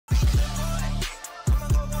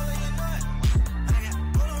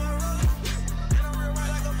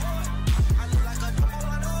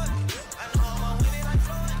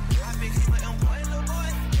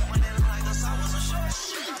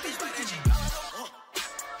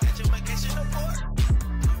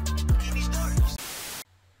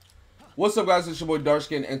What's up, guys? It's your boy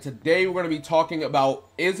Darkskin, and today we're going to be talking about,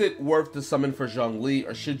 is it worth to summon for Zhongli,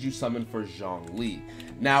 or should you summon for Zhongli?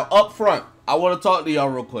 Now, up front, I want to talk to y'all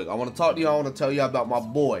real quick. I want to tell y'all about my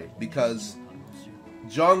boy, because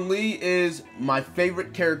Zhongli is my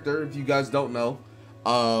favorite character, if you guys don't know.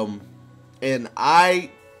 And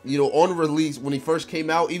I, on release, when he first came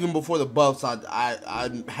out, even before the buffs,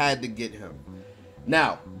 I had to get him.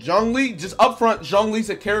 Now, Zhongli, just up front, Zhongli's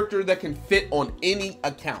a character that can fit on any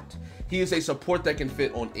account. He is a support that can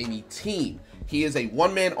fit on any team. He is a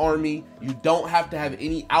one-man army. You don't have to have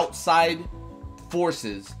any outside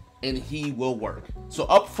forces, and he will work. So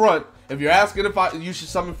up front, if you're asking if you should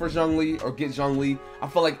summon for Zhongli or get Zhongli, I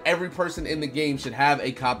feel like every person in the game should have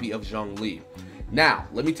a copy of Zhongli. Now,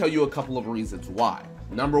 let me tell you a couple of reasons why.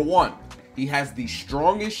 Number one, he has the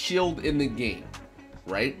strongest shield in the game,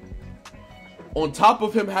 right? On top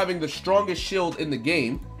of him having the strongest shield in the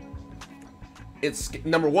game,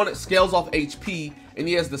 number one, it scales off HP, and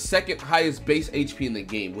he has the second highest base HP in the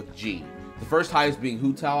game with G. The first highest being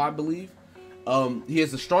Hu Tao, I believe. He has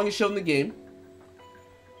the strongest shield in the game.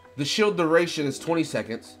 The shield duration is 20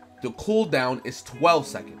 seconds. The cooldown is 12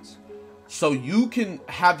 seconds. So you can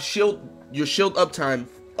have your shield uptime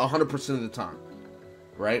 100% of the time,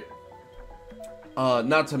 right?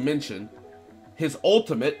 Not to mention, his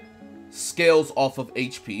ultimate scales off of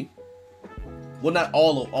HP. Well, not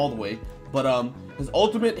all the way, but his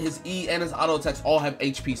ultimate, his E, and his auto attacks all have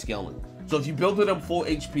HP scaling. So if you build it up full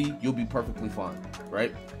HP, you'll be perfectly fine,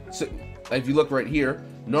 right? So if you look right here,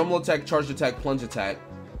 normal attack, charged attack, plunge attack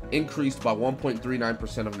increased by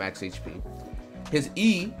 1.39% of max HP. His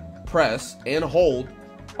E, press, and hold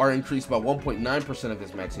are increased by 1.9% of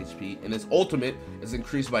his max HP, and his ultimate is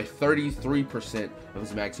increased by 33% of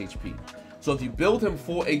his max HP. So if you build him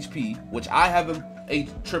full HP, which I have him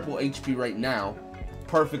triple HP right now,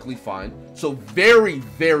 perfectly fine. So very,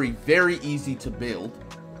 very, very easy to build,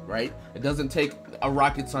 right? It doesn't take a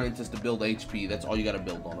rocket scientist to build HP. That's all you got to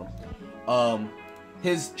build on him.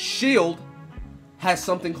 His shield has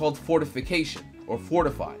something called fortification, or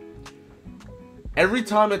fortify. Every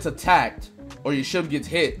time it's attacked, or your shield gets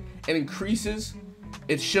hit, it increases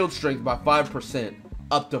its shield strength by 5%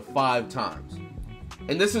 up to 5 times.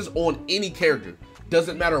 And this is on any character.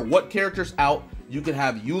 Doesn't matter what character's out. You could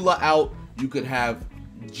have Eula out. You could have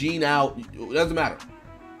Jean out. It doesn't matter.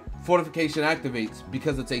 Fortification activates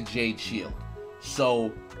because it's a Jade shield.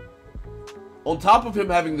 So, on top of him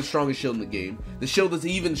having the strongest shield in the game, the shield is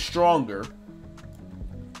even stronger.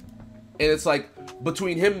 And it's like,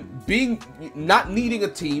 between him not needing a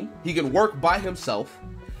team, he can work by himself,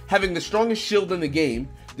 having the strongest shield in the game,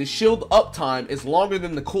 the shield uptime is longer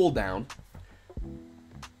than the cooldown.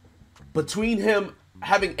 Between him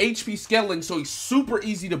having HP scaling, so he's super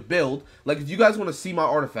easy to build. Like, if you guys want to see my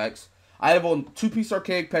artifacts, I have on 2-piece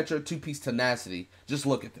Archaic Petra, 2-piece Tenacity. Just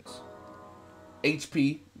look at this.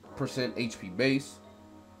 HP percent, HP base,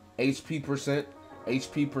 HP percent,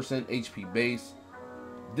 HP base.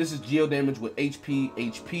 This is geo damage with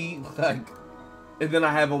HP, like, and then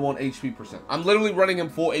I have him on HP percent. I'm literally running him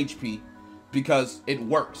full HP because it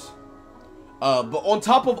works. But on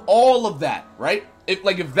top of all of that, right?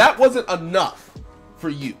 If that wasn't enough for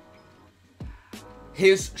you,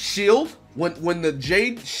 his shield, when the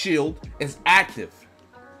Jade shield is active,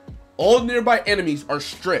 all nearby enemies are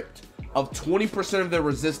stripped of 20% of their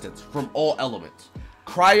resistance from all elements.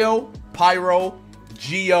 Cryo, pyro,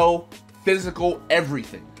 geo, physical,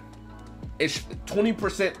 everything. It's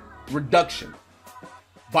 20% reduction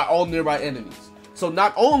by all nearby enemies. So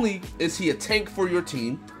not only is he a tank for your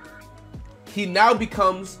team, he now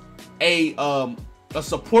becomes a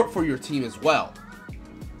support for your team as well.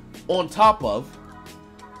 On top of,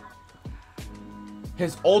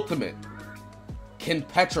 his ultimate can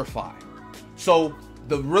petrify. So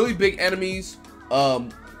the really big enemies,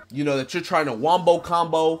 that you're trying to wombo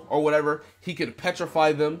combo or whatever, he can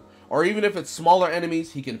petrify them. Or even if it's smaller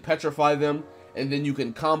enemies, he can petrify them, and then you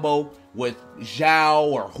can combo with Zhao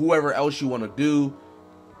or whoever else you want to do.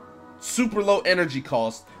 Super low energy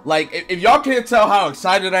cost. Like, if y'all can't tell how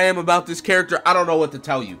excited I am about this character, I don't know what to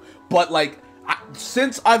tell you. But, like,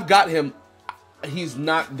 since I've got him, he's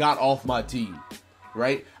not got off my team,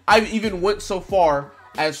 right? I even went so far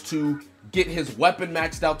as to get his weapon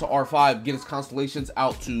maxed out to R5, get his constellations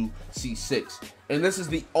out to C6. And this is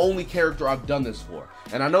the only character I've done this for.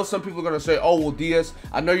 And I know some people are going to say, oh, well, DS,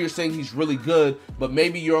 I know you're saying he's really good, but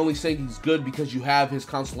maybe you're only saying he's good because you have his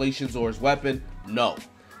constellations or his weapon. No.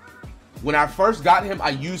 When I first got him,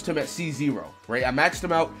 I used him at C0, right? I maxed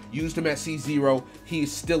him out, used him at C0. He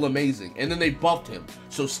is still amazing. And then they buffed him.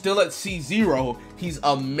 So still at C0, he's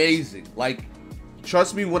amazing. Like,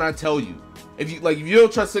 trust me when I tell you. If you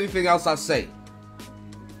don't trust anything else I say,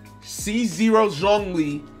 C0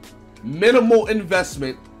 Zhongli, minimal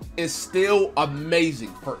investment, is still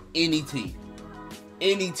amazing for any team.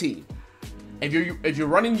 Any team. If you're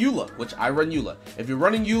running Eula, which I run Eula, if you're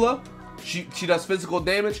running Eula, she does physical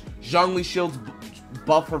damage. Zhongli shields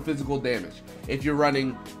buff her physical damage. If you're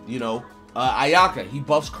running, you know, Ayaka, he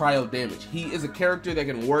buffs cryo damage. He is a character that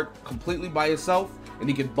can work completely by himself, and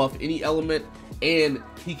he can buff any element, and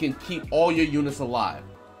he can keep all your units alive.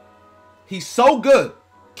 He's so good.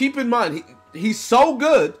 Keep in mind, he's so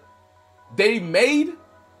good, they made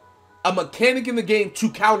a mechanic in the game to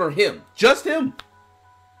counter him. Just him.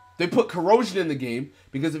 They put corrosion in the game,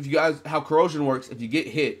 because if you guys, how corrosion works, if you get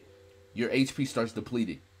hit, your HP starts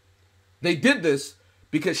depleting. They did this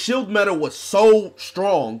because shield meta was so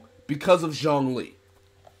strong because of Zhongli.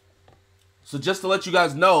 So just to let you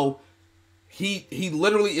guys know, he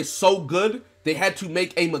literally is so good, they had to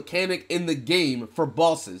make a mechanic in the game for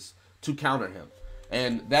bosses to counter him.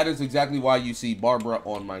 And that is exactly why you see Barbara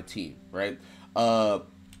on my team, right?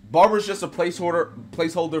 Barbara's just a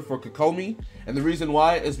placeholder for Kokomi, and the reason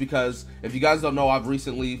why is because, if you guys don't know, I've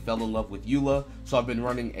recently fell in love with Eula, so I've been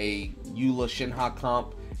running a Eula Shinha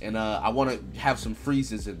comp, and I want to have some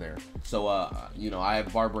freezes in there. So, you know, I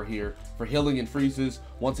have Barbara here for healing and freezes.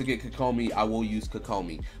 Once I get Kokomi, I will use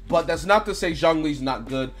Kokomi. But that's not to say Zhongli's not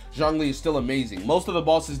good. Zhongli is still amazing. Most of the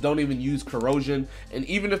bosses don't even use corrosion, and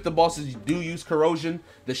even if the bosses do use corrosion,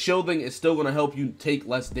 the shielding is still going to help you take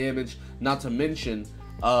less damage, not to mention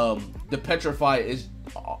the petrify is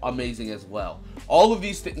amazing as well. All of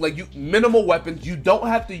these things, like minimal weapons, you don't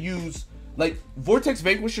have to use, like Vortex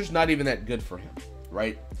Vanquisher's not even that good for him,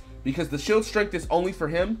 right? Because the shield strength is only for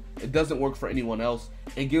him. It doesn't work for anyone else.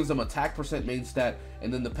 It gives them attack percent main stat,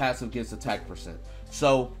 and then the passive gives attack percent.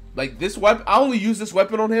 So like this weapon, I only use this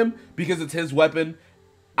weapon on him because it's his weapon.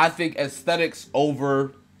 I think aesthetics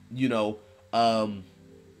over, you know,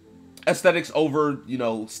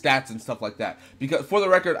 stats and stuff like that. Because for the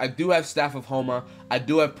record, I do have Staff of Homa, I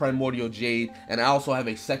do have Primordial Jade, and I also have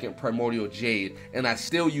a second Primordial Jade, and I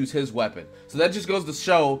still use his weapon. So that just goes to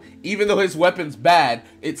show, even though his weapon's bad,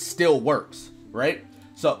 it still works, right?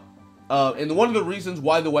 So, and one of the reasons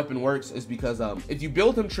why the weapon works is because if you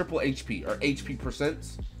build him triple HP or HP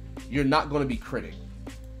percents, you're not going to be critting,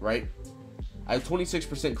 right? I have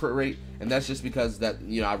 26% crit rate, and that's just because that,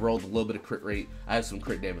 you know, I rolled a little bit of crit rate. I have some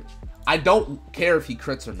crit damage. I don't care if he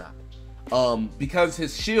crits or not, because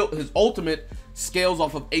his shield, his ultimate scales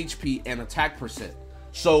off of HP and attack percent.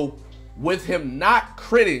 So with him not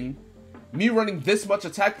critting, me running this much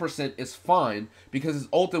attack percent is fine, because his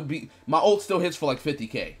ult will be, my ult still hits for like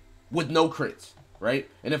 50k with no crits, right?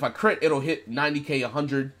 And if I crit, it'll hit 90k,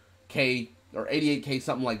 100k, or 88k,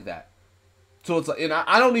 something like that. So it's like, and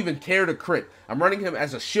I don't even care to crit. I'm running him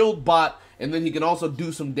as a shield bot, and then he can also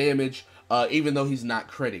do some damage, even though he's not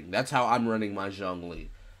critting. That's how I'm running my Zhongli.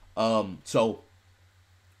 So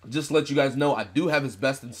just to let you guys know, I do have his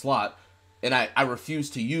best in slot, and I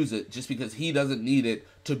refuse to use it just because he doesn't need it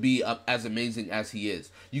to be as amazing as he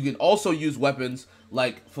is. You can also use weapons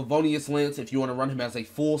like Favonius Lance if you want to run him as a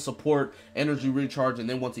full support energy recharge, and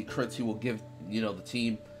then once he crits, he will give, you know, the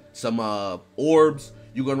team some orbs.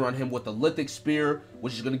 You're going to run him with the Lithic Spear,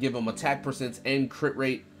 which is going to give him attack percents and crit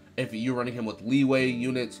rate if you're running him with leeway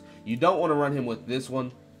units. You don't want to run him with this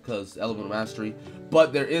one because Elemental Mastery.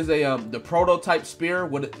 But there is a the Prototype Spear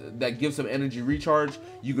that gives him energy recharge.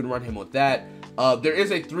 You can run him with that. There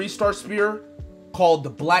is a 3-star spear called the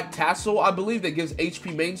Black Tassel, I believe, that gives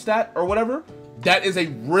HP main stat or whatever. That is a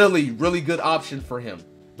really, really good option for him.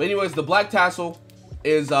 But anyways, the Black Tassel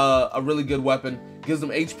is a really good weapon. Gives him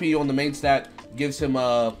HP on the main stat. Gives him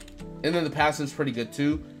and then the passive's pretty good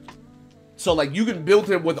too. So like you can build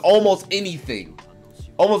him with almost anything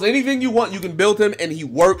you want. You can build him and he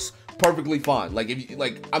works perfectly fine. Like if you,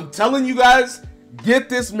 like, I'm telling you guys, get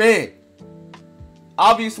this man.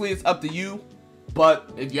 Obviously it's up to you, but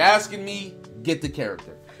if you're asking me, get the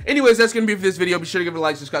character. Anyways, that's gonna be for this video. Be sure to give it a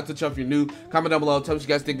like, subscribe to the channel if you're new, comment down below, tell me what you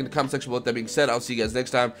guys think in the comment section. With that being said, I'll see you guys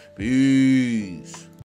next time. Peace.